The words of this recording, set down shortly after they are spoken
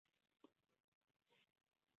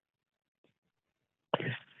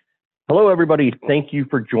Hello, everybody. Thank you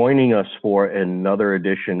for joining us for another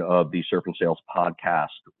edition of the Surf and Sales podcast.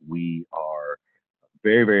 We are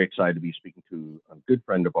very, very excited to be speaking to a good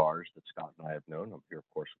friend of ours that Scott and I have known. I'm here, of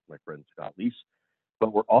course, with my friend Scott Reese,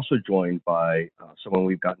 but we're also joined by someone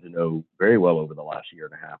we've gotten to know very well over the last year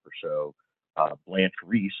and a half or so, Blanche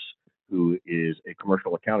Reese, who is a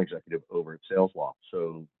commercial account executive over at Salesloft.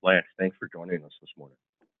 So, Blanche, thanks for joining us this morning.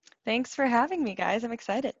 Thanks for having me, guys. I'm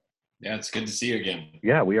excited. Yeah, it's good to see you again.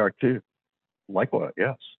 Yeah, we are too. Likewise,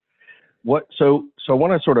 yes. So I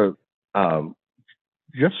want to sort of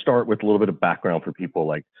just start with a little bit of background for people,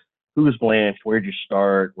 like who is Blanche? Where did you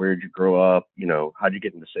start? Where did you grow up? How did you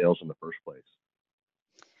get into sales in the first place?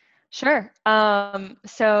 Sure.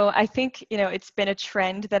 So I think, it's been a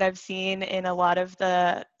trend that I've seen in a lot of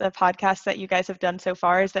the podcasts that you guys have done so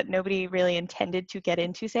far is that nobody really intended to get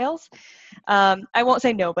into sales. I won't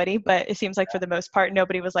say nobody, but it seems like for the most part,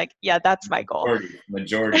 nobody was like, yeah, that's my goal.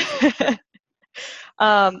 Majority.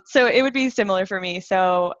 So it would be similar for me.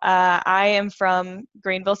 So I am from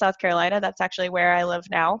Greenville, South Carolina. That's actually where I live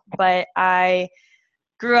now. But I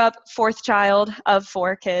grew up fourth child of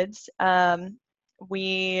four kids.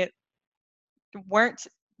 We weren't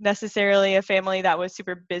necessarily a family that was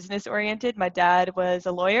super business oriented. My dad was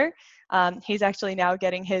a lawyer. He's actually now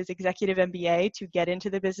getting his executive MBA to get into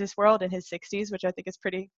the business world in his 60s, which I think is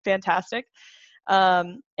pretty fantastic.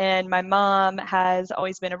 And my mom has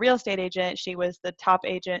always been a real estate agent. She was the top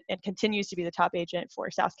agent and continues to be the top agent for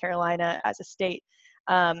South Carolina as a state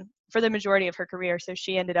for the majority of her career. So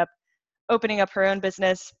she ended up opening up her own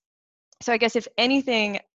business. So I guess if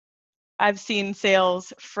anything, I've seen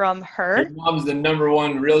sales from her. Your mom's the number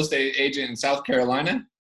one real estate agent in South Carolina?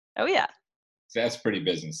 Oh, yeah. That's pretty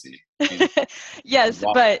businessy. Yes,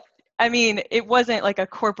 but I mean, it wasn't like a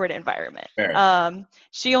corporate environment.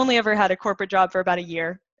 She only ever had a corporate job for about a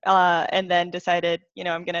year and then decided,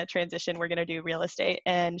 I'm going to transition. We're going to do real estate.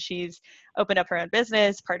 And she's opened up her own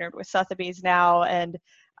business, partnered with Sotheby's now, and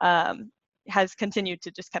has continued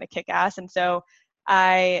to just kind of kick ass. And so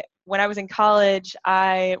when I was in college,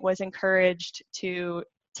 I was encouraged to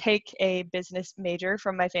take a business major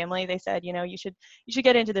from my family. They said, you should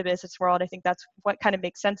get into the business world. I think that's what kind of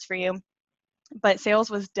makes sense for you. But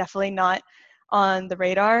sales was definitely not on the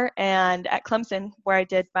radar. And at Clemson, where I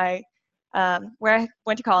did where I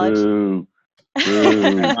went to college. My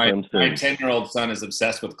 10-year-old son is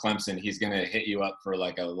obsessed with Clemson. He's going to hit you up for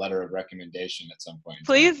like a letter of recommendation at some point.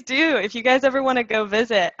 Please do. If you guys ever want to go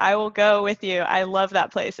visit, I will go with you. I love that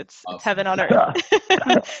place. It's heaven on earth.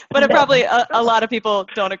 But probably a lot of people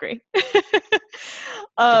don't agree.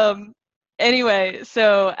 Anyway,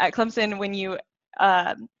 so at Clemson, when you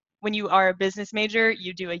are a business major,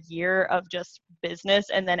 you do a year of just business.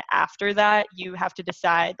 And then after that, you have to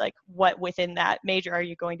decide like what within that major are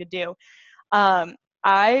you going to do.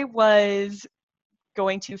 I was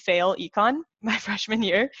going to fail econ my freshman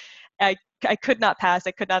year. I could not pass.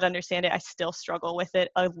 I could not understand it. I still struggle with it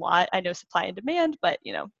a lot. I know supply and demand, but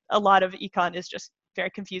a lot of econ is just very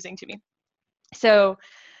confusing to me. So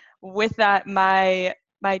with that, my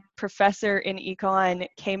professor in econ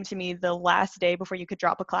came to me the last day before you could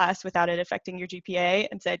drop a class without it affecting your GPA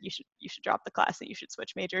and said, you should drop the class and you should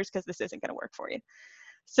switch majors because this isn't going to work for you.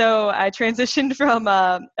 So I transitioned from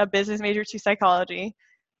a business major to psychology,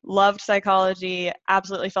 loved psychology,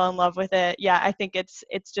 absolutely fell in love with it. Yeah, I think it's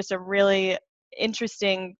just a really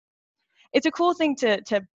interesting, it's a cool thing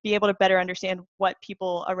to be able to better understand what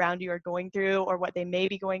people around you are going through or what they may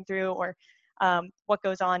be going through or what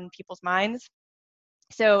goes on in people's minds.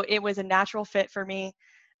 So it was a natural fit for me.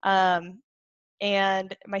 And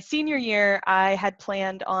my senior year, I had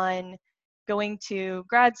planned on going to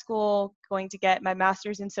grad school, going to get my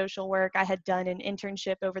master's in social work. I had done an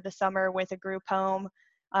internship over the summer with a group home.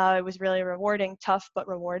 It was really rewarding, tough, but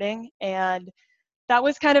rewarding. And that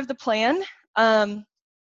was kind of the plan.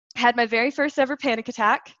 Had my very first ever panic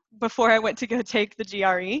attack before I went to go take the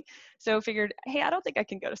GRE. So figured, hey, I don't think I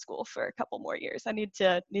can go to school for a couple more years. I need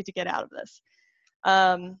to get out of this.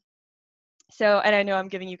 And I know I'm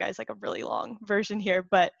giving you guys like a really long version here,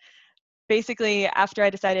 but basically after I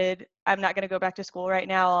decided I'm not going to go back to school right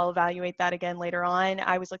now, I'll evaluate that again later on.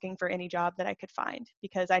 I was looking for any job that I could find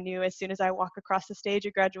because I knew as soon as I walk across the stage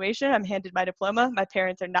at graduation, I'm handed my diploma. My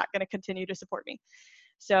parents are not going to continue to support me.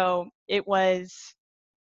 So it was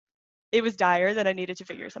dire that I needed to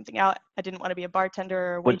figure something out. I didn't want to be a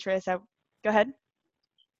bartender or waitress. Go ahead.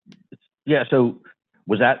 Yeah. So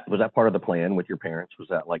was that part of the plan with your parents? Was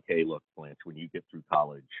that like, hey, look, Blanche, when you get through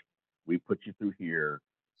college, we put you through here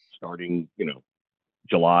starting,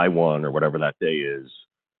 July 1 or whatever that day is,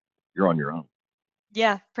 you're on your own.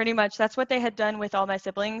 Yeah, pretty much. That's what they had done with all my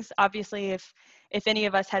siblings. Obviously, if any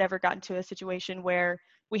of us had ever gotten to a situation where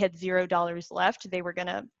we had $0 left, they were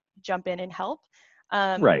gonna jump in and help.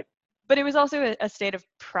 Um, Right. but it was also a state of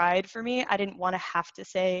pride for me. I didn't want to have to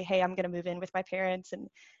say, "Hey, I'm gonna move in with my parents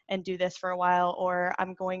and do this for a while," or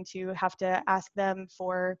I'm going to have to ask them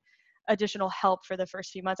for additional help for the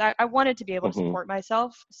first few months. I wanted to be able to Mm-hmm. support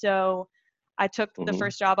myself, so I took the Mm-hmm.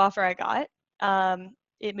 first job offer I got.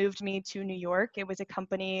 It moved me to New York. It was a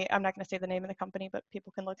company, I'm not going to say the name of the company, but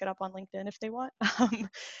people can look it up on LinkedIn if they want.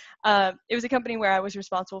 It was a company where I was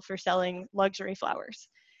responsible for selling luxury flowers.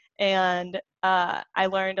 And I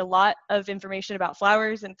learned a lot of information about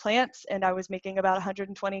flowers and plants, and I was making about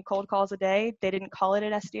 120 cold calls a day. They didn't call it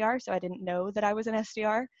an SDR, so I didn't know that I was an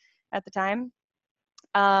SDR at the time.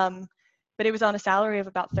 Um, but it was on a salary of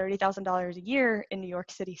about $30,000 a year in New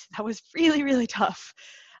York City. So that was really, really tough.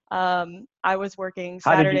 I was working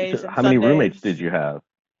Saturdays and How many roommates Sundays. did you have?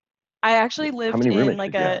 I actually How lived many in roommates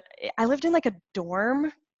like did you have? I lived in like a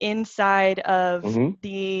dorm inside of Mm-hmm.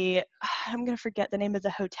 the, I'm going to forget the name of the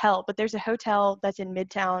hotel, but there's a hotel that's in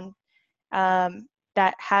Midtown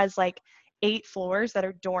that has like 8 floors that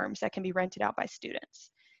are dorms that can be rented out by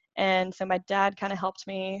students. And so my dad kind of helped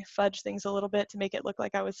me fudge things a little bit to make it look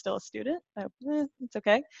like I was still a student. It's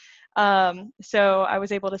okay. So I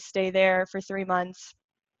was able to stay there for 3 months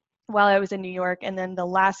while I was in New York. And then the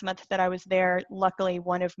last month that I was there, luckily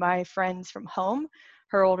one of my friends from home,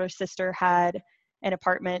 her older sister had an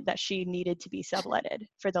apartment that she needed to be subletted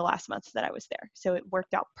for the last month that I was there. So it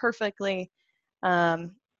worked out perfectly.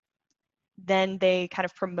 Um, then they kind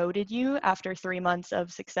of promoted you after 3 months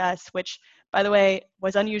of success, which, by the way,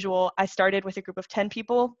 was unusual. I started with a group of 10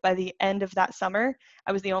 people. By the end of that summer,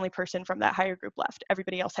 I was the only person from that higher group left.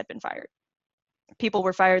 Everybody else had been fired. People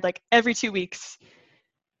were fired like every 2 weeks.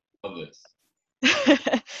 Love this.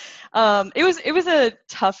 It was a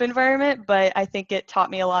tough environment, but I think it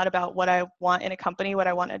taught me a lot about what I want in a company, what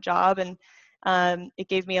I want in a job, and it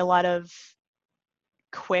gave me a lot of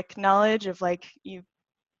quick knowledge of like you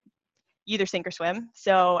either sink or swim.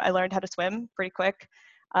 So I learned how to swim pretty quick.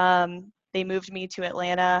 They moved me to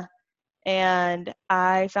Atlanta, and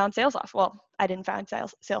I found Salesloft. Well, I didn't find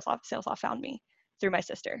Salesloft. Salesloft found me through my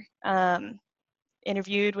sister.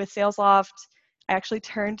 Interviewed with Salesloft. I actually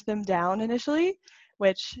turned them down initially,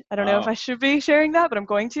 which I don't know if I should be sharing that, but I'm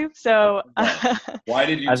going to. So why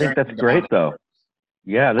did you I think turn that's them great down? though.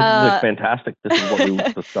 Yeah, this is like fantastic. This is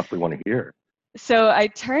the stuff we want to hear. So I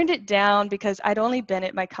turned it down because I'd only been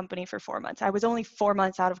at my company for 4 months. I was only 4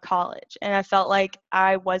 months out of college, and I felt like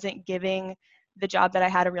I wasn't giving the job that I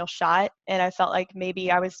had a real shot. And I felt like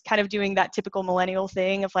maybe I was kind of doing that typical millennial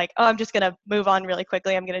thing of like, oh, I'm just going to move on really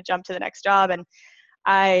quickly. I'm going to jump to the next job. And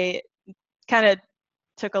I kind of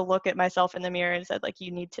took a look at myself in the mirror and said, like,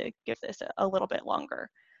 you need to give this a little bit longer.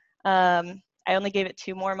 I only gave it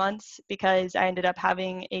 2 more months because I ended up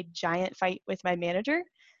having a giant fight with my manager.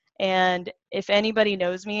 And if anybody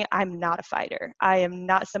knows me, I'm not a fighter. I am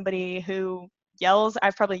not somebody who yells.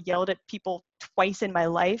 I've probably yelled at people twice in my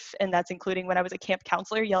life, and that's including when I was a camp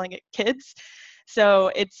counselor yelling at kids.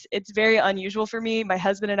 So it's very unusual for me. My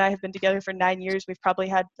husband and I have been together for 9 years. We've probably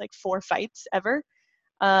had like 4 fights ever.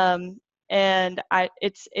 Um, and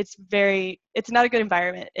it's not a good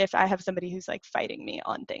environment if I have somebody who's like fighting me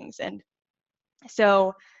on things. And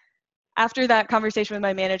so after that conversation with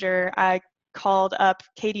my manager, I called up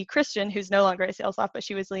Katie Christian, who's no longer at Salesloft, but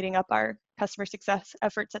she was leading up our customer success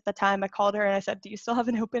efforts at the time. I called her and I said, do you still have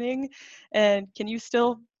an opening? And can you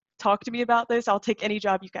still talk to me about this? I'll take any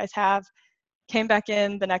job you guys have. Came back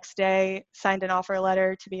in the next day, signed an offer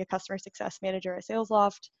letter to be a customer success manager at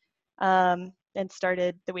Salesloft, and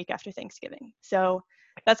started the week after Thanksgiving. So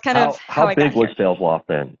that's kind of how I got big was here. Salesloft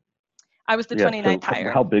then? I was the Yeah. 29th So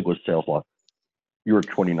hire. how big was Salesloft? You were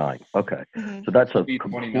 29. Okay. Mm-hmm. So that's a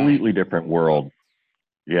completely different world.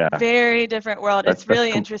 Yeah. Very different world. It's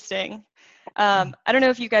really interesting. I don't know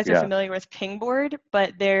if you guys are familiar with Pingboard,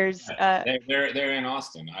 but there's they're in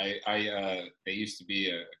Austin. They used to be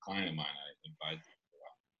a client of mine. I advised them for a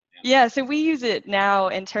while. Yeah, so we use it now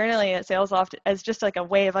internally at Salesloft as just like a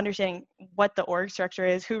way of understanding what the org structure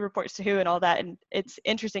is, who reports to who, and all that. And it's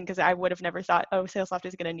interesting because I would have never thought, oh, Salesloft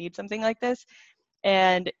is going to need something like this.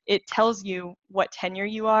 And it tells you what tenure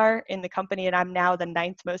you are in the company, and I'm now the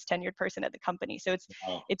 9th most tenured person at the company. So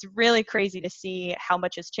it's really crazy to see how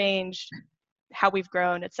much has changed, how we've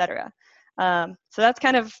grown, etc. So that's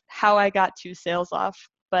kind of how I got to Salesloft,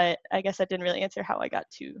 but I guess I didn't really answer how I got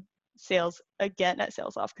to sales again at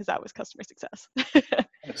Salesloft because that was customer success.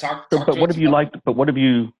 But what have you liked? But what have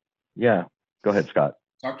you? Yeah, go ahead, Scott.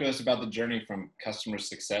 Talk to us about the journey from customer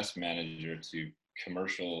success manager to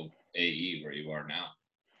commercial AE where you are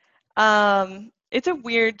now? It's a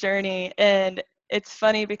weird journey, and it's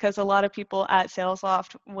funny because a lot of people at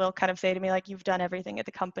Salesloft will kind of say to me, like, you've done everything at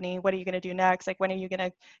the company. What are you going to do next? Like, when are you going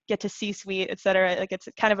to get to C-suite, et cetera? Like, it's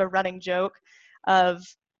kind of a running joke of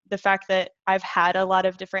the fact that I've had a lot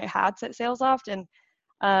of different hats at Salesloft, and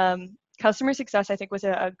customer success, I think, was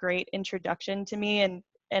a great introduction to me.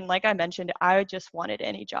 And like I mentioned, I just wanted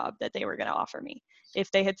any job that they were going to offer me. If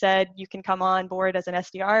they had said, you can come on board as an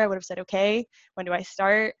SDR, I would have said, okay, when do I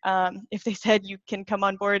start? If they said, you can come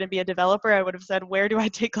on board and be a developer, I would have said, where do I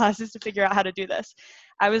take classes to figure out how to do this?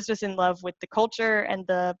 I was just in love with the culture and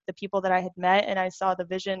the people that I had met, and I saw the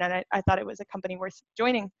vision, and I thought it was a company worth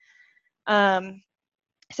joining.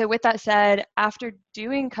 So with that said, after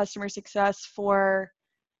doing customer success for,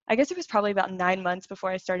 I guess it was probably about 9 months before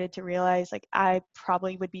I started to realize, like, I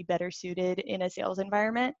probably would be better suited in a sales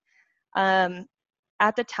environment.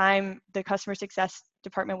 At the time, the customer success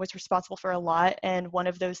department was responsible for a lot, and one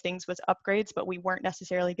of those things was upgrades, but we weren't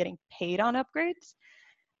necessarily getting paid on upgrades.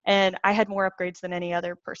 And I had more upgrades than any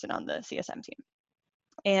other person on the CSM team.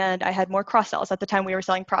 And I had more cross sells. At the time, we were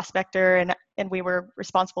selling Prospector, and we were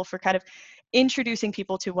responsible for kind of introducing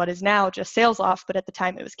people to what is now just Salesloft, but at the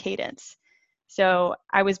time it was Cadence. So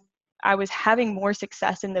I was having more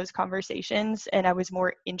success in those conversations, and I was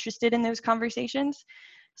more interested in those conversations.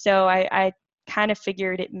 So I kind of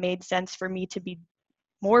figured it made sense for me to be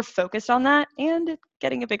more focused on that and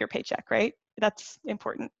getting a bigger paycheck, right? That's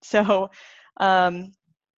important. So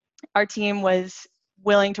our team was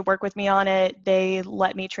willing to work with me on it. They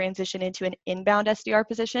let me transition into an inbound SDR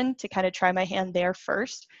position to kind of try my hand there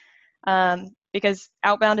first. Because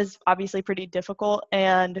outbound is obviously pretty difficult,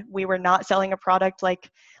 and we were not selling a product like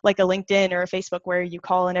a LinkedIn or a Facebook where you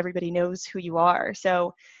call and everybody knows who you are.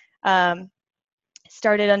 So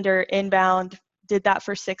started under inbound, did that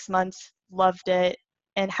for 6 months, loved it,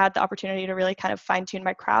 and had the opportunity to really kind of fine tune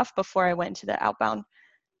my craft before I went into the outbound.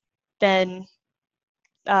 Then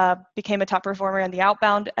became a top performer on the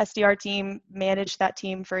outbound SDR team, managed that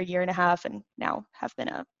team for 1.5 years, and now have been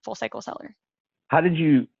a full cycle seller.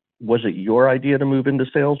 Was it your idea to move into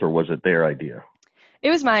sales, or was it their idea?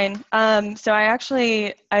 It was mine. So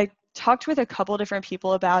I talked with a couple different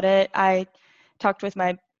people about it. I talked with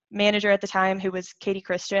my manager at the time, who was Katie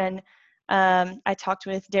Christian. I talked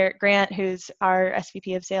with Derek Grant, who's our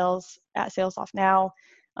SVP of sales at Salesloft now.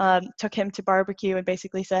 Took him to barbecue and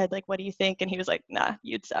basically said, like, what do you think? And he was like, nah,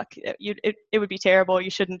 you'd suck. It would be terrible.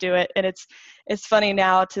 You shouldn't do it. And it's funny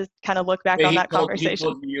now to kind of look back on that conversation.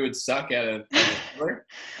 He told you would suck at it.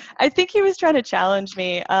 I think he was trying to challenge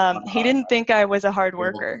me. He didn't think I was a hard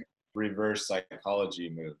worker. Reverse psychology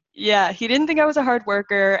move. Yeah, he didn't think I was a hard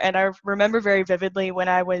worker. And I remember very vividly when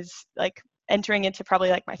I was like entering into probably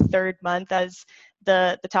like my 3rd month as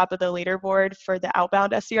the top of the leaderboard for the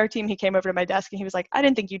outbound SDR team, he came over to my desk and he was like, I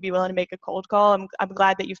didn't think you'd be willing to make a cold call. I'm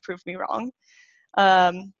glad that you've proved me wrong.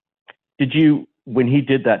 When he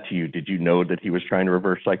did that to you, did you know that he was trying to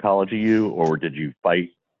reverse psychology you, or did you fight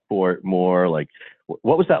for it more? Like,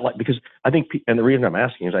 what was that like? Because I think, and the reason I'm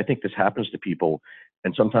asking is I think this happens to people,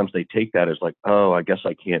 and sometimes they take that as like, oh, I guess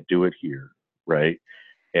I can't do it here, right?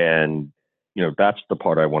 And, that's the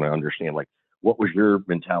part I want to understand. Like, what was your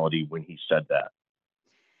mentality when he said that?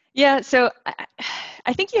 Yeah, so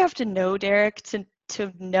I think you have to know Derek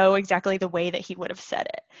to know exactly the way that he would have said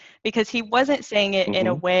it, because he wasn't saying it in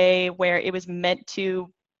a way where it was meant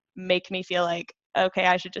to make me feel like, okay,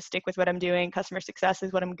 I should just stick with what I'm doing. Customer success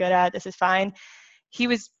is what I'm good at. This is fine. He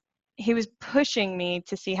was pushing me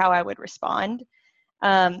to see how I would respond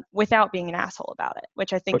without being an asshole about it,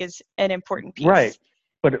 which I think is an important piece. Right.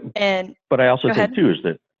 But I also think too is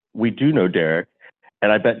that we do know Derek,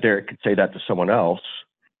 and I bet Derek could say that to someone else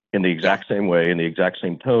in the exact same way, in the exact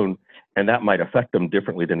same tone, and that might affect them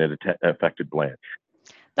differently than it affected Blanche.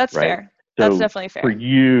 That's right? fair. That's definitely fair. For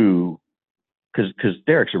you, because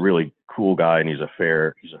Derek's a really cool guy and he's a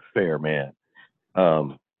fair man.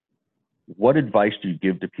 What advice do you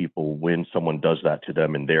give to people when someone does that to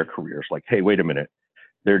them in their careers? Like, hey, wait a minute,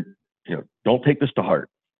 don't take this to heart,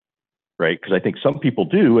 right? Because I think some people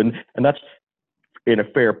do, and that's, in a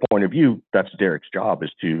fair point of view, that's Derek's job,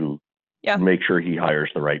 is to make sure he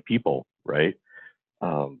hires the right people, right?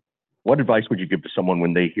 What advice would you give to someone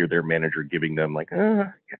when they hear their manager giving them like,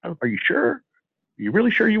 are you sure? Are you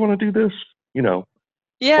really sure you want to do this? What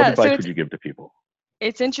advice would you give to people?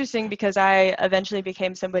 It's interesting because I eventually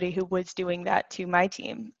became somebody who was doing that to my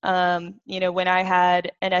team. When I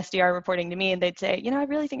had an SDR reporting to me and they'd say, I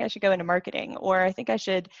really think I should go into marketing, or I think I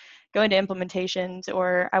should go into implementations,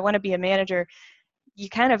 or I want to be a manager. You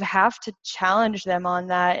kind of have to challenge them on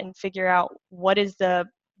that and figure out what is the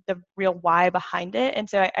the real why behind it. And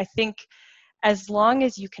so I think as long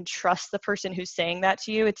as you can trust the person who's saying that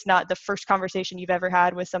to you, it's not the first conversation you've ever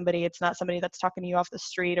had with somebody, it's not somebody that's talking to you off the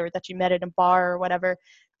street or that you met at a bar or whatever.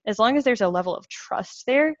 As long as there's a level of trust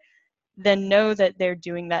there, then know that they're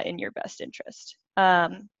doing that in your best interest.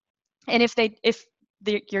 And if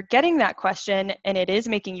you're getting that question and it is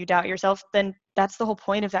making you doubt yourself, then that's the whole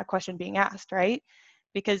point of that question being asked, right?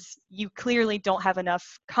 Because you clearly don't have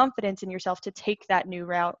enough confidence in yourself to take that new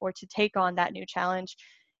route or to take on that new challenge.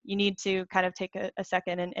 You need to kind of take a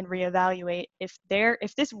second and reevaluate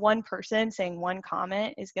if this one person saying one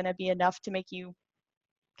comment is going to be enough to make you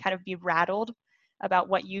kind of be rattled about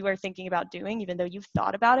what you are thinking about doing, even though you've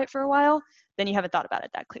thought about it for a while, then you haven't thought about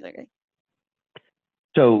it that clearly.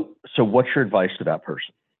 So what's your advice to that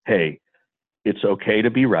person? Hey, it's okay to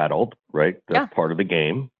be rattled, right? That's part of the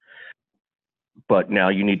game. But now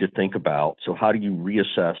you need to think about, so how do you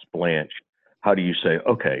reassess Blanche? How do you say,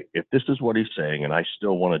 okay, if this is what he's saying and I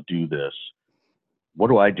still want to do this, what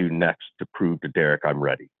do I do next to prove to Derek I'm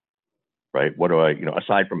ready? Right? What do I,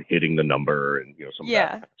 aside from hitting the number and, some of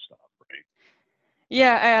that kind of stuff, right?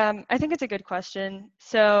 Yeah, I think it's a good question.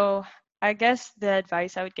 So I guess the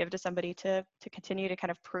advice I would give to somebody to continue to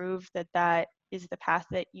kind of prove that is the path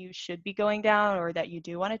that you should be going down or that you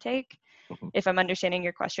do want to take, if I'm understanding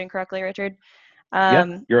your question correctly, Richard.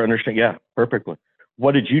 Yeah, you're understanding. Yeah, perfectly.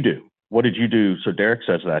 What did you do? So Derek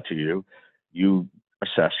says that to you. You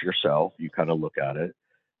assess yourself. You kind of look at it.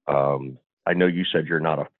 I know you said you're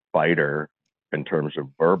not a fighter in terms of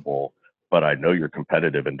verbal, but I know you're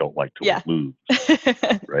competitive and don't like to lose,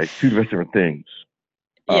 right? Two different things.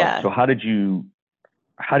 So how did you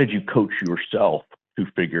coach yourself to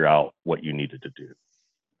figure out what you needed to do?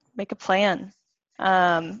 Make a plan.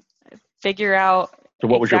 Figure out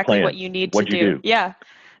what exactly what you need to do. Yeah.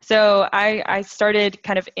 So I started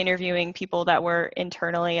kind of interviewing people that were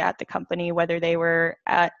internally at the company, whether they were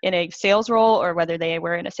in a sales role or whether they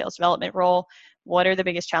were in a sales development role. What are the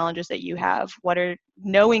biggest challenges that you have?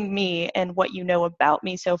 Knowing me and what you know about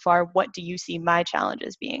me so far, what do you see my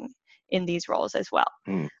challenges being in these roles as well?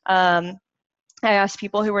 I asked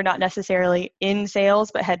people who were not necessarily in sales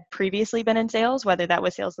but had previously been in sales, whether that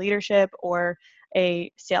was sales leadership or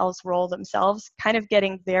a sales role themselves, kind of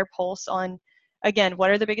getting their pulse on, again, what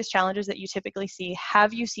are the biggest challenges that you typically see?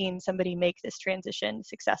 Have you seen somebody make this transition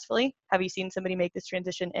successfully? Have you seen somebody make this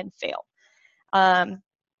transition and fail?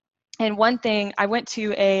 And one thing, I went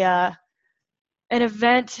to an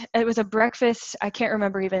event, it was a breakfast, I can't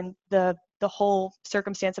remember even the whole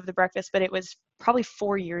circumstance of the breakfast, but it was probably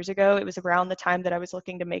 4 years ago. It was around the time that I was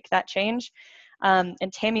looking to make that change. And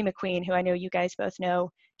Tammy McQueen, who I know you guys both know,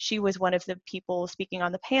 she was one of the people speaking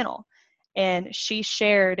on the panel. And she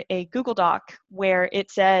shared a Google Doc where it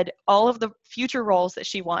said all of the future roles that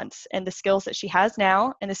she wants and the skills that she has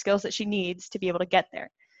now and the skills that she needs to be able to get there.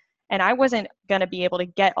 And I wasn't going to be able to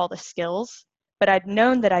get all the skills, but I'd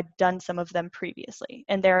known that I'd done some of them previously.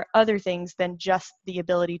 And there are other things than just the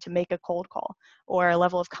ability to make a cold call or a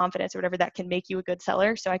level of confidence or whatever that can make you a good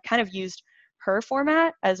seller. So I kind of used her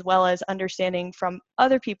format as well as understanding from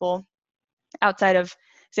other people outside of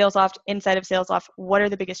Salesloft, inside of Salesloft, what are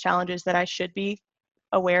the biggest challenges that I should be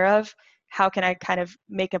aware of? How can I kind of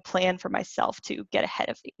make a plan for myself to get ahead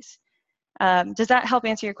of these? Does that help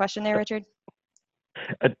answer your question there, Richard?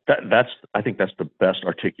 I think that's the best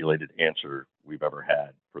articulated answer we've ever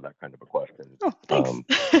had for that kind of a question. Oh,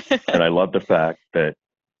 thanks. And I love the fact that,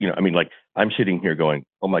 I'm sitting here going,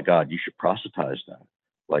 oh my God, you should proselytize that.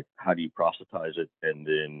 Like, how do you proselytize it and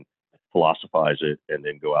then philosophize it and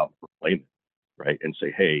then go out and proclaim it, right? And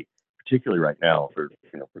say, hey, particularly right now, for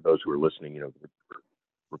those who are listening, we're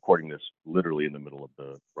recording this literally in the middle of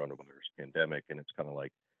the coronavirus pandemic, and it's kind of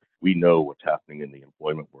like we know what's happening in the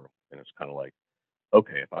employment world, and it's kind of like,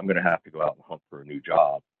 okay, if I'm going to have to go out and hunt for a new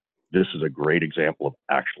job, this is a great example of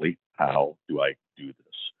actually how do I do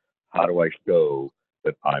this? How do I show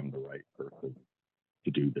that I'm the right person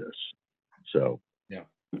to do this? So, yeah.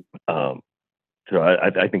 So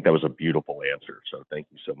I think that was a beautiful answer. So thank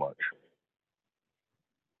you so much.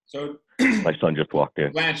 So my son just walked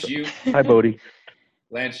in. Blanche, hi, Bodie.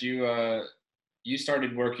 Blanche, you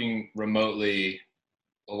started working remotely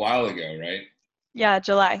a while ago, right? Yeah,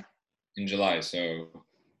 July. In July, so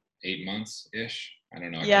 8 months-ish? I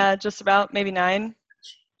don't know. Yeah, just about, maybe 9.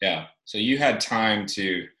 Yeah, so you had time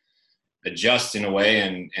to adjust in a way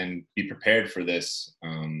and be prepared for this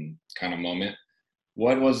kind of moment.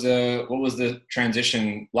 What was the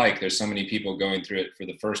transition like? There's so many people going through it for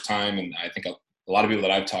the first time, and I think a lot of people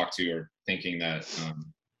that I've talked to are thinking that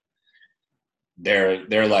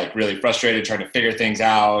they're like really frustrated trying to figure things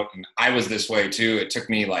out. And I was this way too. It took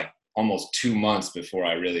me like almost 2 months before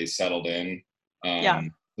I really settled in. Yeah.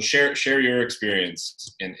 Share your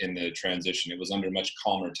experience in the transition. It was under much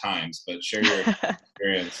calmer times, but share your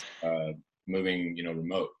experience moving,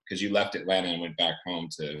 remote, because you left Atlanta and went back home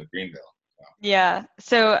to Greenville. So. Yeah.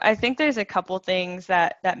 So I think there's a couple things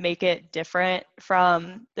that make it different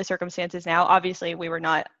from the circumstances now. Obviously, we were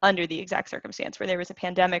not under the exact circumstance where there was a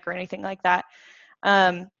pandemic or anything like that.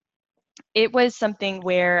 It was something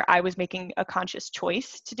where I was making a conscious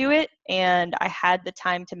choice to do it, and I had the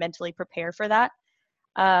time to mentally prepare for that.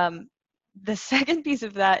 The second piece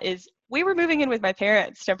of that is we were moving in with my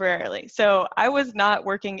parents temporarily. So I was not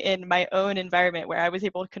working in my own environment where I was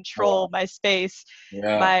able to control my space.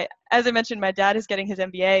 Yeah. As I mentioned, my dad is getting his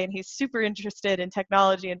MBA and he's super interested in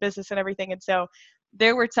technology and business and everything. And so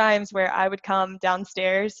there were times where I would come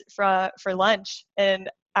downstairs for lunch, and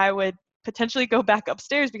I would potentially go back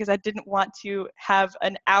upstairs because I didn't want to have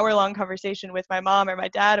an hour-long conversation with my mom or my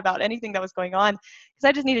dad about anything that was going on, because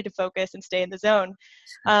I just needed to focus and stay in the zone.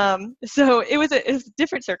 So it was a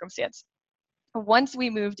different circumstance. Once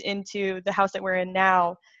we moved into the house that we're in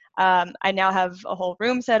now, I now have a whole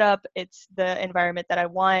room set up. It's the environment that I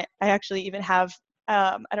want. I actually even have,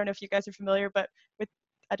 I don't know if you guys are familiar, but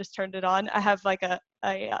I just turned it on. I have like a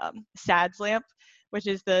SADS lamp, which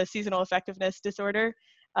is the seasonal effectiveness disorder.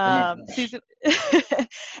 Season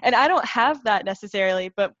and I don't have that necessarily,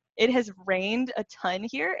 but it has rained a ton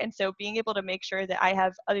here, and so being able to make sure that I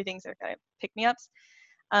have other things that are kind of pick me ups.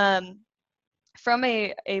 From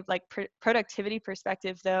a like productivity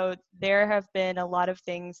perspective, though, there have been a lot of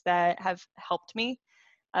things that have helped me.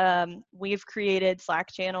 We've created Slack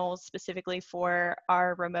channels specifically for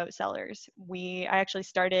our remote sellers. I actually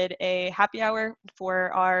started a happy hour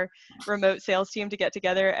for our remote sales team to get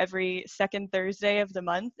together every second Thursday of the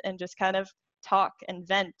month and just kind of talk and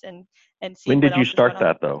vent and see When what did you else is going start on.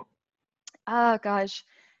 that though? Oh gosh,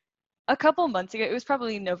 a couple months ago. It was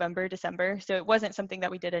probably November, December. So it wasn't something that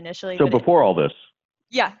we did initially. So but before all this.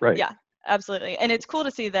 Yeah, Right. yeah, absolutely. And it's cool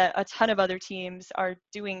to see that a ton of other teams are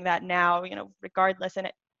doing that now, regardless.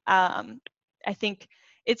 And I think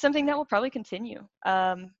it's something that will probably continue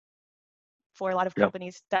for a lot of Yep.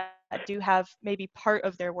 companies that do have maybe part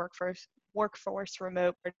of their workforce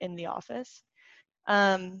remote or in the office.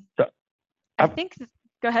 So, I think,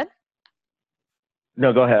 go ahead.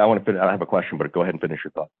 No, go ahead. I have a question, but go ahead and finish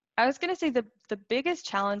your thought. I was going to say the biggest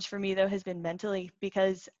challenge for me, though, has been mentally,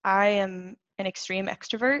 because I am an extreme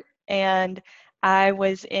extrovert, and I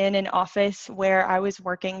was in an office where I was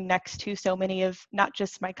working next to so many of not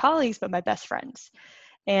just my colleagues, but my best friends.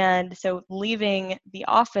 And so leaving the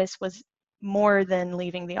office was more than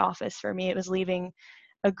leaving the office for me. It was leaving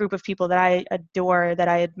a group of people that I adore, that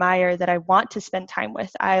I admire, that I want to spend time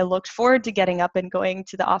with. I looked forward to getting up and going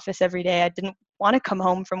to the office every day. I didn't want to come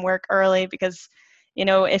home from work early because,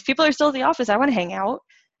 if people are still at the office, I want to hang out.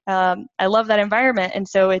 I love that environment. And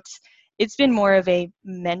so it's been more of a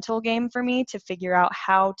mental game for me to figure out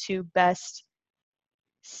how to best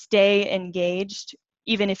stay engaged,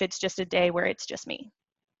 even if it's just a day where it's just me.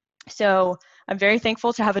 So I'm very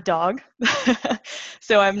thankful to have a dog.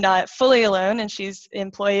 So I'm not fully alone, and she's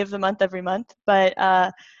employee of the month every month. But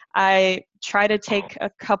I try to take a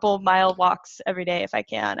couple mile walks every day if I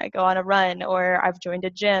can. I go on a run, or I've joined a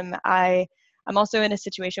gym. I'm also in a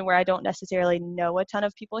situation where I don't necessarily know a ton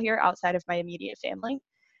of people here outside of my immediate family.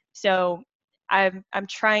 So I'm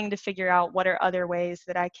trying to figure out what are other ways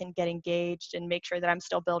that I can get engaged and make sure that I'm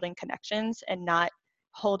still building connections and not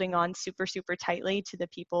holding on super, super tightly to the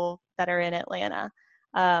people that are in Atlanta.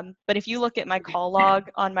 But if you look at my call log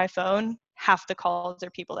on my phone, half the calls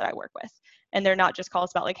are people that I work with. And they're not just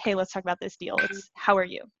calls about like, hey, let's talk about this deal. It's how are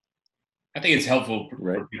you? I think it's helpful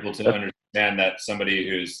for people to understand that somebody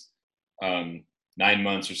who's 9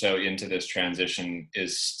 months or so into this transition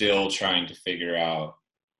is still trying to figure out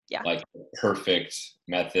like the perfect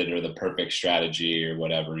method or the perfect strategy or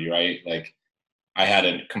whatever, right? Like, I had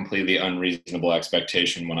a completely unreasonable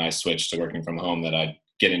expectation when I switched to working from home that I'd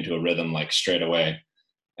get into a rhythm like straight away.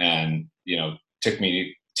 And, took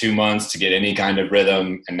me 2 months to get any kind of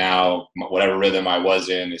rhythm. And now whatever rhythm I was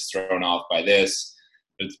in is thrown off by this.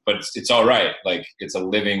 But it's all right. Like, it's a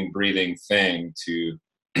living, breathing thing to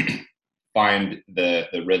find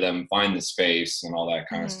the rhythm, find the space and all that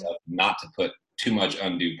kind of stuff, not to put too much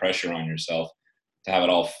undue pressure on yourself to have it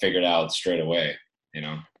all figured out straight away,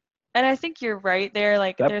 And I think you're right there.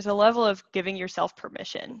 Like, there's a level of giving yourself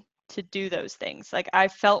permission to do those things. Like, I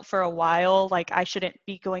felt for a while like I shouldn't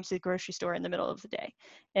be going to the grocery store in the middle of the day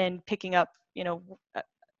and picking up,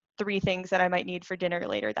 3 things that I might need for dinner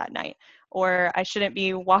later that night, or I shouldn't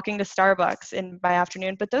be walking to Starbucks in my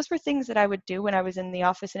afternoon. But those were things that I would do when I was in the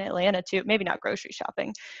office in Atlanta too. Maybe not grocery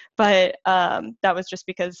shopping, but that was just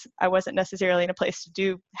because I wasn't necessarily in a place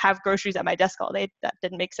to have groceries at my desk all day. That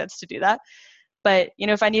didn't make sense to do that. But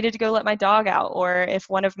if I needed to go let my dog out, or if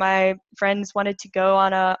one of my friends wanted to go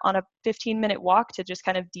on a 15-minute walk to just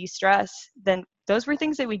kind of de-stress, then those were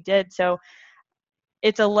things that we did. So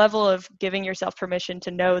it's a level of giving yourself permission to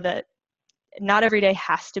know that not every day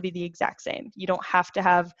has to be the exact same. You don't have to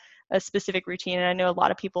have a specific routine. And I know a lot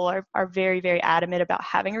of people are very, very adamant about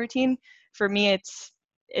having a routine. For me, it's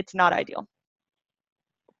not ideal.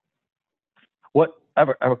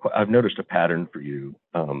 I've noticed a pattern for you.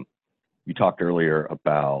 You talked earlier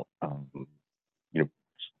about,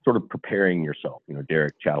 sort of preparing yourself,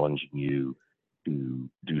 Derek challenging you to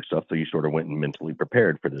do stuff. So you sort of went and mentally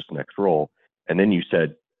prepared for this next role. And then you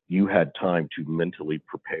said you had time to mentally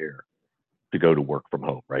prepare to go to work from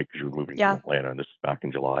home, right? Because you were moving to Atlanta, and this is back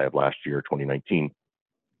in July of last year, 2019.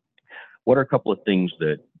 What are a couple of things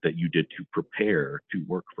that you did to prepare to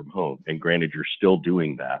work from home? And granted, you're still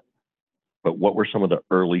doing that, but what were some of the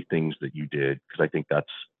early things that you did? Because I think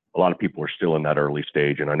that's a lot of people are still in that early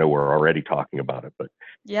stage, and I know we're already talking about it, but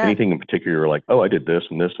anything in particular, you're like, oh, I did this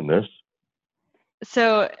and this and this?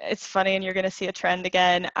 So it's funny, and you're going to see a trend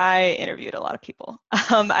again. I interviewed a lot of people.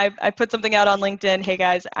 I put something out on LinkedIn. Hey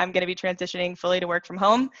guys, I'm going to be transitioning fully to work from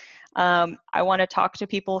home. I want to talk to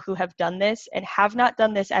people who have done this and have not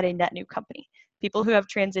done this at a net new company. People who have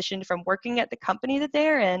transitioned from working at the company that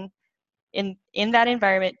they're in that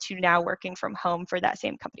environment to now working from home for that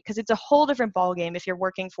same company. Because it's a whole different ballgame if you're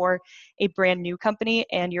working for a brand new company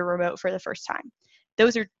and you're remote for the first time.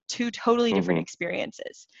 Those are 2 totally different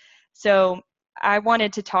experiences. So I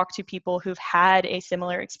wanted to talk to people who've had a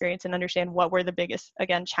similar experience and understand what were the biggest,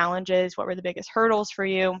 again, challenges, what were the biggest hurdles for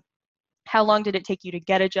you, how long did it take you to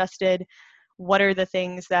get adjusted, what are the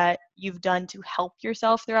things that you've done to help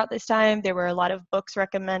yourself throughout this time. There were a lot of books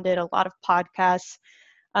recommended, a lot of podcasts,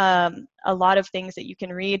 a lot of things that you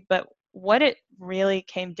can read. But what it really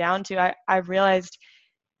came down to, I realized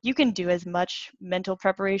you can do as much mental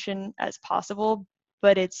preparation as possible,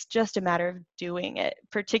 but it's just a matter of doing it,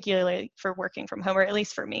 particularly for working from home, or at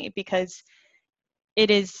least for me, because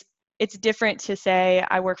it's different to say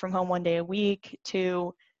I work from home 1 day a week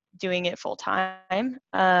to doing it full time,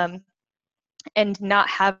 and not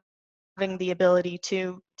having the ability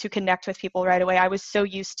to connect with people right away. I was so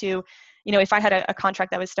used to, if I had a contract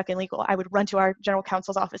that was stuck in legal, I would run to our general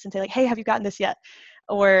counsel's office and say like, hey, have you gotten this yet?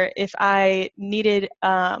 Or if I needed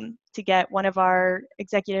to get one of our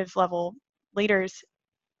executive level leaders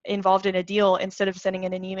involved in a deal, instead of sending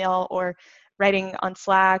in an email or writing on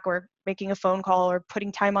Slack or making a phone call or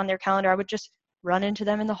putting time on their calendar, I would just run into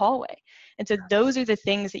them in the hallway. And so those are the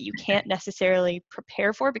things that you can't necessarily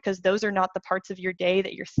prepare for, because those are not the parts of your day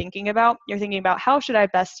that you're thinking about. You're thinking about, how should I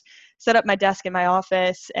best set up my desk in my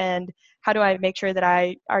office, and how do I make sure that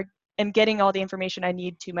I am getting all the information I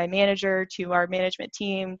need to my manager, to our management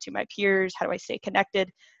team, to my peers? How do I stay connected?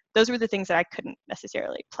 Those were the things that I couldn't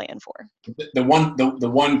necessarily plan for.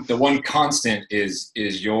 The one constant is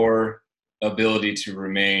your ability to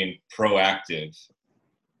remain proactive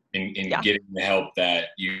in getting the help that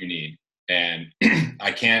you need. And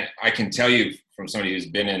I can tell you from somebody who's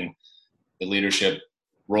been in the leadership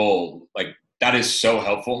role, like, that is so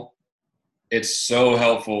helpful. It's so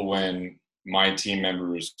helpful when my team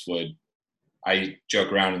members I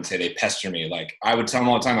joke around and say they pester me. Like, I would tell them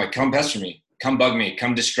all the time, like, come pester me, come bug me,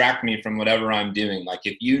 come distract me from whatever I'm doing. Like,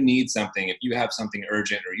 if you need something, if you have something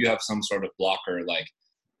urgent, or you have some sort of blocker, like,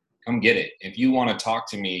 come get it. If you want to talk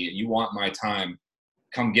to me, you want my time,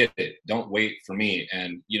 come get it. Don't wait for me.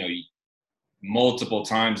 And, multiple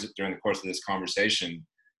times during the course of this conversation,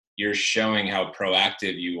 you're showing how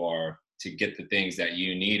proactive you are to get the things that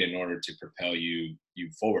you need in order to propel you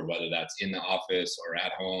forward, whether that's in the office or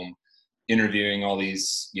at home, interviewing all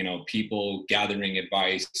these, people, gathering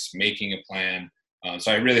advice, making a plan.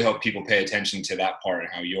 So I really hope people pay attention to that part,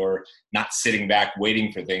 and how you're not sitting back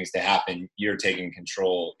waiting for things to happen. You're taking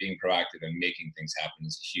control, being proactive, and making things happen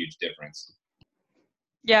is a huge difference.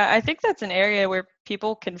 Yeah, I think that's an area where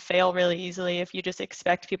people can fail really easily if you just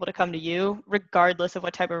expect people to come to you, regardless of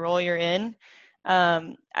what type of role you're in.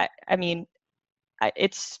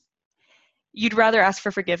 You'd rather ask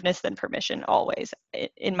for forgiveness than permission, always,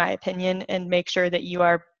 in my opinion, and make sure that you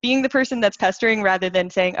are being the person that's pestering, rather than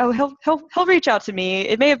saying, oh, he'll reach out to me.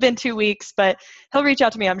 It may have been 2 weeks, but he'll reach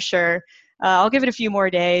out to me, I'm sure. I'll give it a few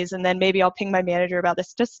more days, and then maybe I'll ping my manager about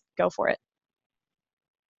this. Just go for it.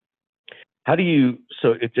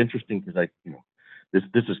 So it's interesting, because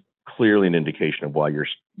this is clearly an indication of why you're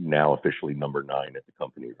now officially number 9 at the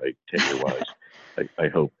company, right? Tenure wise. I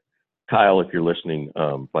hope, Kyle, if you're listening,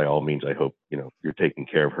 by all means, I hope, you're taking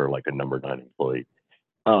care of her like a number 9 employee.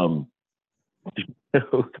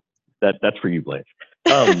 That's for you, Blanche.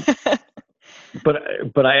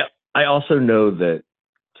 But I also know that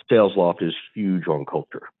Salesloft is huge on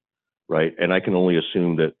culture, right? And I can only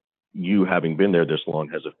assume that you, having been there this long,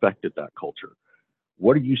 has affected that culture.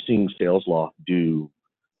 What are you seeing Salesloft do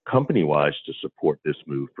company-wise to support this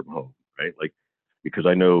move from home, right? Like, because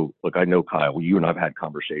I know Kyle, you and I've had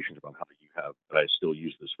conversations about how you have, and I still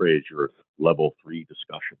use this phrase, your level 3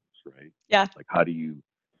 discussions, right? Yeah. Like, how do you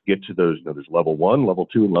get to those? There's level 1, level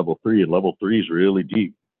 2, and level 3, and level 3 is really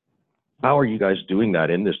deep. How are you guys doing that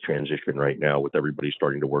in this transition right now with everybody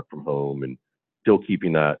starting to work from home and still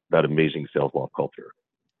keeping that amazing Salesloft culture?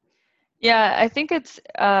 Yeah, I think it's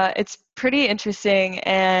pretty interesting.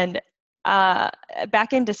 And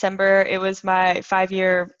back in December, it was my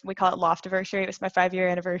 5-year, we call it Loft anniversary. It was my 5-year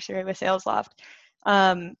anniversary with Salesloft.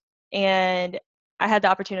 And I had the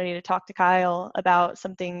opportunity to talk to Kyle about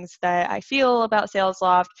some things that I feel about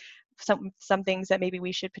Salesloft, some things that maybe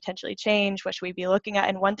we should potentially change, what should we be looking at.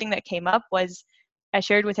 And one thing that came up was I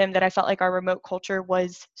shared with him that I felt like our remote culture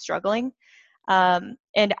was struggling.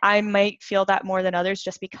 And I might feel that more than others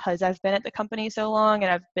just because I've been at the company so long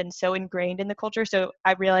and I've been so ingrained in the culture. So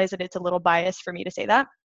I realize that it's a little biased for me to say that.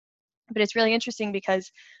 But it's really interesting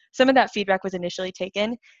because some of that feedback was initially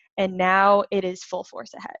taken and now it is full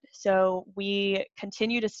force ahead. So we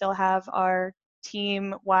continue to still have our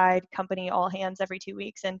team-wide company all hands every 2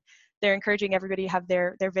 weeks, and they're encouraging everybody to have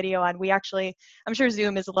their video on. We actually, I'm sure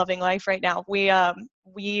Zoom is loving life right now. We are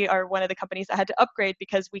one of the companies that had to upgrade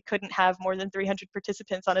because we couldn't have more than 300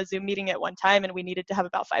 participants on a Zoom meeting at one time, and we needed to have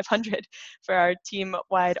about 500 for our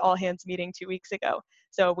team-wide all hands meeting 2 weeks ago.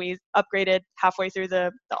 So we upgraded halfway through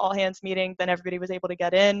the all hands meeting, then everybody was able to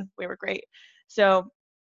get in. We were great. So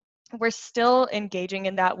we're still engaging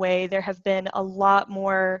in that way. There have been a lot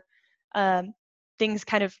more things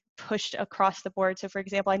kind of pushed across the board. So for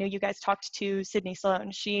example, I know you guys talked to Sydney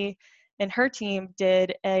Sloan. She and her team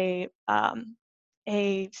did a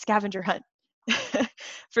scavenger hunt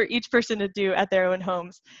for each person to do at their own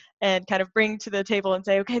homes and kind of bring to the table and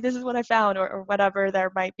say, okay, this is what I found, or whatever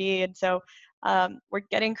there might be. And so we're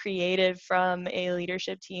getting creative from a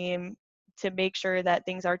leadership team to make sure that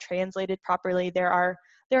things are translated properly. There are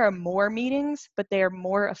more meetings, but they are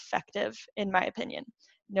more effective, in my opinion.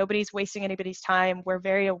 Nobody's wasting anybody's time. We're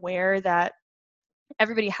very aware that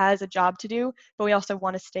everybody has a job to do, but we also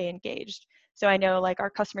want to stay engaged. So I know like our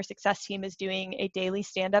customer success team is doing a daily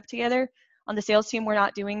stand-up together. On the sales team, we're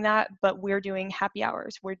not doing that, but we're doing happy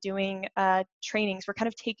hours. We're doing trainings. We're kind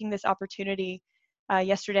of taking this opportunity.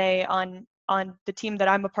 Yesterday on the team that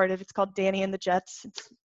I'm a part of, it's called Danny and the Jets. It's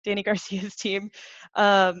Danny Garcia's team.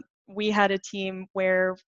 We had a team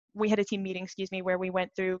meeting, where we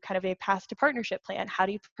went through kind of a path to partnership plan. How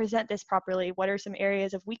do you present this properly? What are some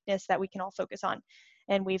areas of weakness that we can all focus on?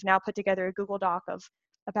 And we've now put together a Google Doc of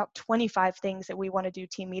about 25 things that we want to do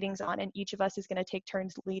team meetings on, and each of us is going to take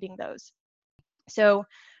turns leading those. So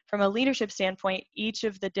from a leadership standpoint, each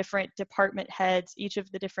of the different department heads, each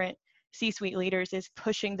of the different C-suite leaders is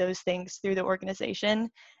pushing those things through the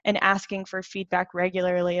organization and asking for feedback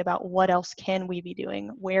regularly about what else can we be doing?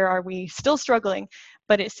 Where are we still struggling?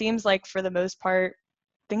 But it seems like for the most part,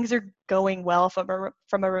 things are going well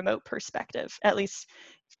from a remote perspective, at least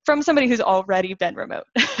from somebody who's already been remote.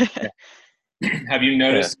 Have you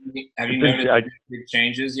noticed big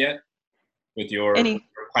changes yet with your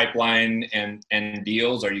pipeline and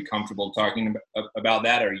deals? Are you comfortable talking about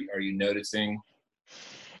that? Are you noticing?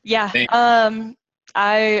 Yeah, I'm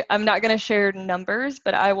not going to share numbers,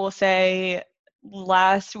 but I will say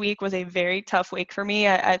last week was a very tough week for me.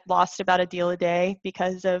 I lost about a deal a day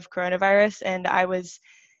because of coronavirus, and I was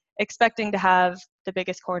expecting to have the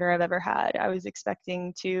biggest quarter I've ever had. I was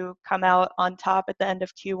expecting to come out on top at the end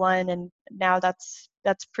of Q1, and now that's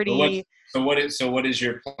pretty. So what is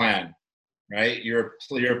your plan? Right, you're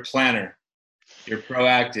a planner. You're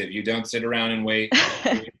proactive. You don't sit around and wait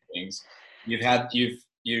for things.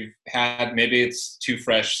 You've had, maybe it's too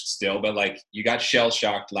fresh still, but like you got shell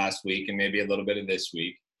shocked last week and maybe a little bit of this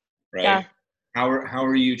week, right? Yeah. How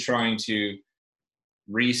are you trying to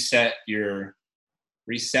reset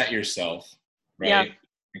yourself, right? Yeah.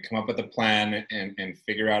 And come up with a plan and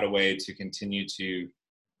figure out a way to continue to,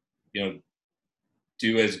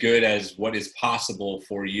 do as good as what is possible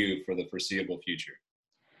for you for the foreseeable future?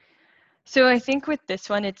 So I think with this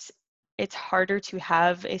one, it's harder to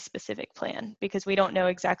have a specific plan because we don't know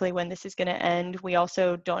exactly when this is going to end. We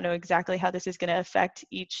also don't know exactly how this is going to affect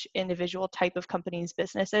each individual type of company's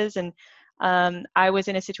businesses. And I was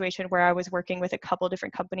in a situation where I was working with a couple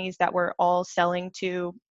different companies that were all selling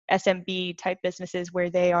to SMB type businesses where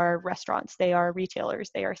they are restaurants, they are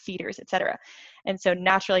retailers, they are theaters, et cetera. And so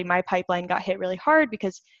naturally my pipeline got hit really hard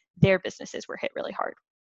because their businesses were hit really hard.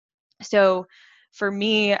 So for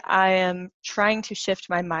me, I am trying to shift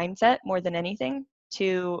my mindset more than anything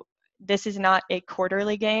to this is not a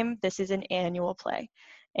quarterly game, this is an annual play.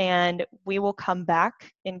 And we will come back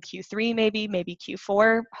in Q3, maybe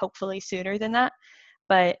Q4, hopefully sooner than that.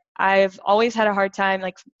 But I've always had a hard time,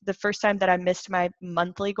 like the first time that I missed my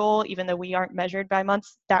monthly goal, even though we aren't measured by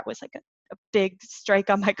months, that was like a big strike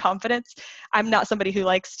on my confidence. I'm not somebody who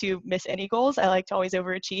likes to miss any goals. I like to always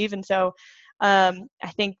overachieve. And so I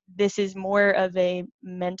think this is more of a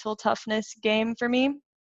mental toughness game for me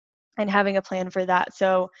and having a plan for that.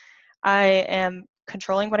 So I am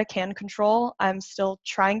controlling what I can control. I'm still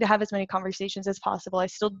trying to have as many conversations as possible. I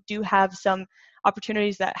still do have some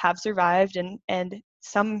opportunities that have survived and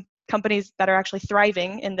some companies that are actually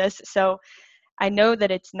thriving in this. So I know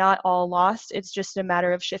that it's not all lost. It's just a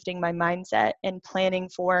matter of shifting my mindset and planning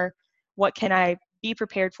for what can I be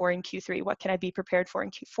prepared for in Q3? What can I be prepared for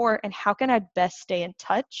in Q4? And how can I best stay in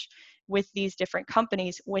touch with these different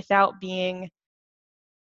companies without being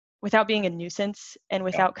a nuisance and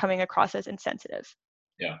without coming across as insensitive?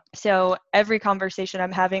 Yeah. So every conversation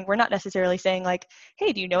I'm having, we're not necessarily saying like,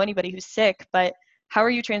 hey, do you know anybody who's sick? But how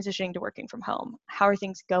are you transitioning to working from home? How are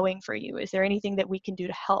things going for you? Is there anything that we can do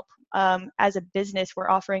to help? As a business,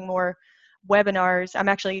 we're offering more webinars. I'm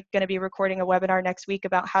actually going to be recording a webinar next week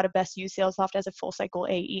about how to best use Salesloft as a full cycle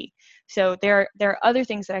AE. So there are other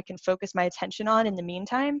things that I can focus my attention on in the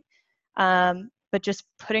meantime. But just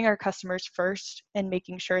putting our customers first and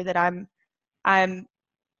making sure that I'm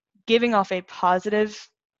giving off a positive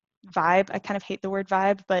vibe. I kind of hate the word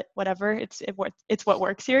vibe, but whatever. It's what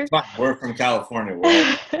works here. Fine. We're from California.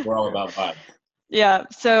 We're all about vibes. Yeah.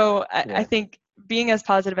 So I think being as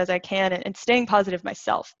positive as I can and staying positive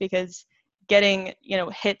myself, because getting,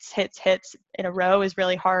 hits in a row is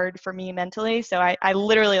really hard for me mentally. So I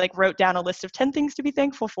literally like wrote down a list of 10 things to be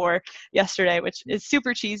thankful for yesterday, which is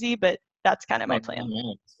super cheesy, but that's kind of my plan.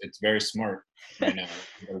 It's very smart right now.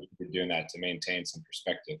 You're doing that to maintain some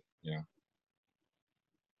perspective,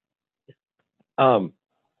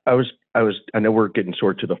 I know we're getting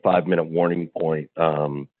sort of to the 5-minute warning point,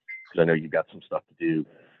 because I know you've got some stuff to do.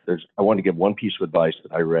 I want to give one piece of advice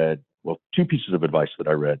that I read. Well, two pieces of advice that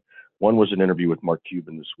I read. One was an interview with Mark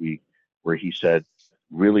Cuban this week, where he said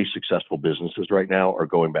really successful businesses right now are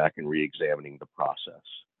going back and re-examining the process,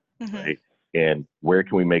 right? And where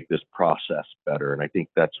can we make this process better? And I think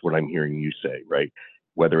that's what I'm hearing you say, right?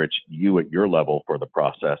 Whether it's you at your level for the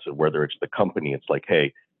process, or whether it's the company, it's like,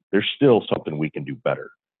 hey, there's still something we can do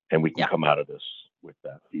better, and we can come out of this with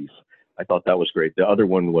that piece. I thought that was great. The other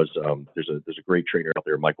one was there's a great trainer out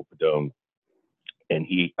there, Michael Padone, and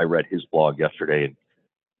I read his blog yesterday,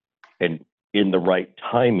 and in the right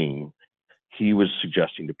timing, he was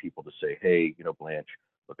suggesting to people to say, hey, Blanche,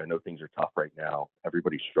 look, I know things are tough right now.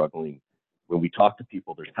 Everybody's struggling. When we talk to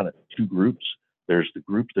people, there's kind of two groups. There's the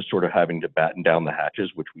group that's sort of having to batten down the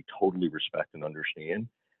hatches, which we totally respect and understand.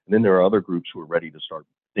 And then there are other groups who are ready to start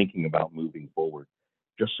thinking about moving forward.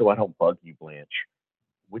 Just so I don't bug you, Blanche,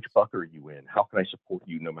 which bucket are you in? How can I support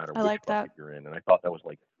you no matter which bucket you're in? And I thought that was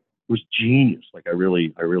it was genius. Like I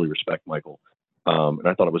really respect Michael. And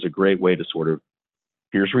I thought it was a great way to sort of,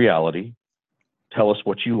 here's reality, tell us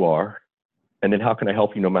what you are, and then how can I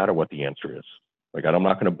help you no matter what the answer is? Like, I'm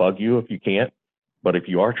not going to bug you if you can't, but if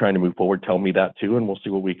you are trying to move forward, tell me that too, and we'll see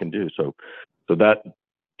what we can do. So that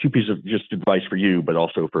two pieces of just advice for you, but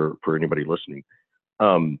also for anybody listening.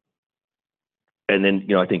 And then,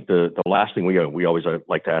 I think the last thing we always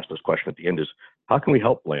like to ask this question at the end is, how can we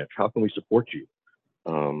help Blanche? How can we support you?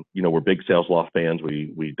 We're big Salesloft fans.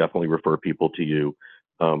 We definitely refer people to you,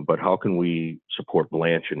 but how can we support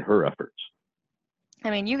Blanche in her efforts? I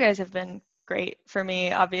mean, you guys have been great for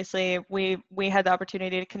me. Obviously, we had the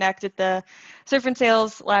opportunity to connect at the Surf and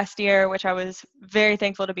Sales last year, which I was very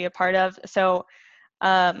thankful to be a part of. So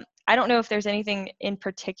I don't know if there's anything in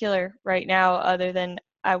particular right now other than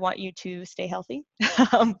I want you to stay healthy.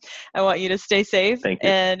 I want you to stay safe. Thank you.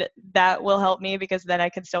 And that will help me because then I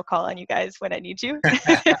can still call on you guys when I need you.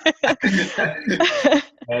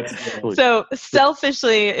 So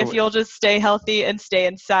selfishly, if you'll just stay healthy and stay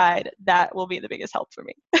inside, that will be the biggest help for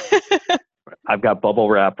me. I've got bubble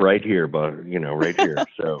wrap right here, but right here.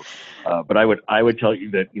 So, but I would tell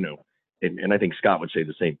you that, and I think Scott would say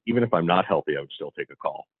the same. Even if I'm not healthy, I would still take a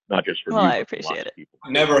call, not just from Well, you, I but from appreciate lots it. of people.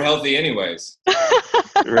 Never healthy, anyways.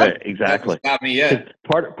 Right, exactly. Not me yet.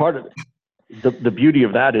 Part of the beauty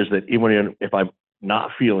of that is that even if I'm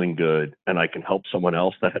not feeling good and I can help someone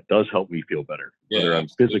else, that does help me feel better, whether I'm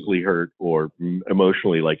absolutely. physically hurt or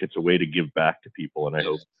emotionally. Like, it's a way to give back to people, and I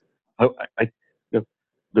hope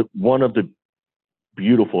one of the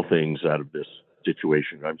beautiful things out of this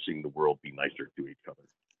situation, I'm seeing the world be nicer to each other,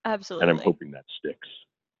 Absolutely. and I'm hoping that sticks.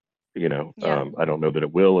 Yeah. I don't know that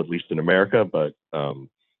it will, at least in America, but I'm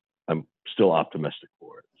still optimistic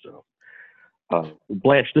for it. So.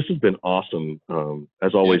 Blanche, this has been awesome.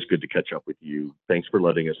 As always, good to catch up with you. Thanks for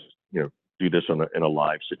letting us, do this in a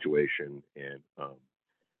live situation. And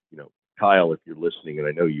Kyle, if you're listening, and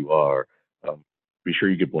I know you are, be sure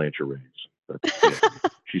you give Blanche a raise.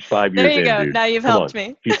 She's 5 years There you in, go. dude. Now you've Come helped on.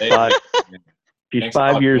 me. She's five. She's Thanks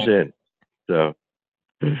 5 years man. in. So.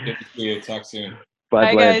 Good to see you. Talk soon. Bye,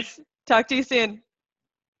 Bye, Blanche. guys. Talk to you soon.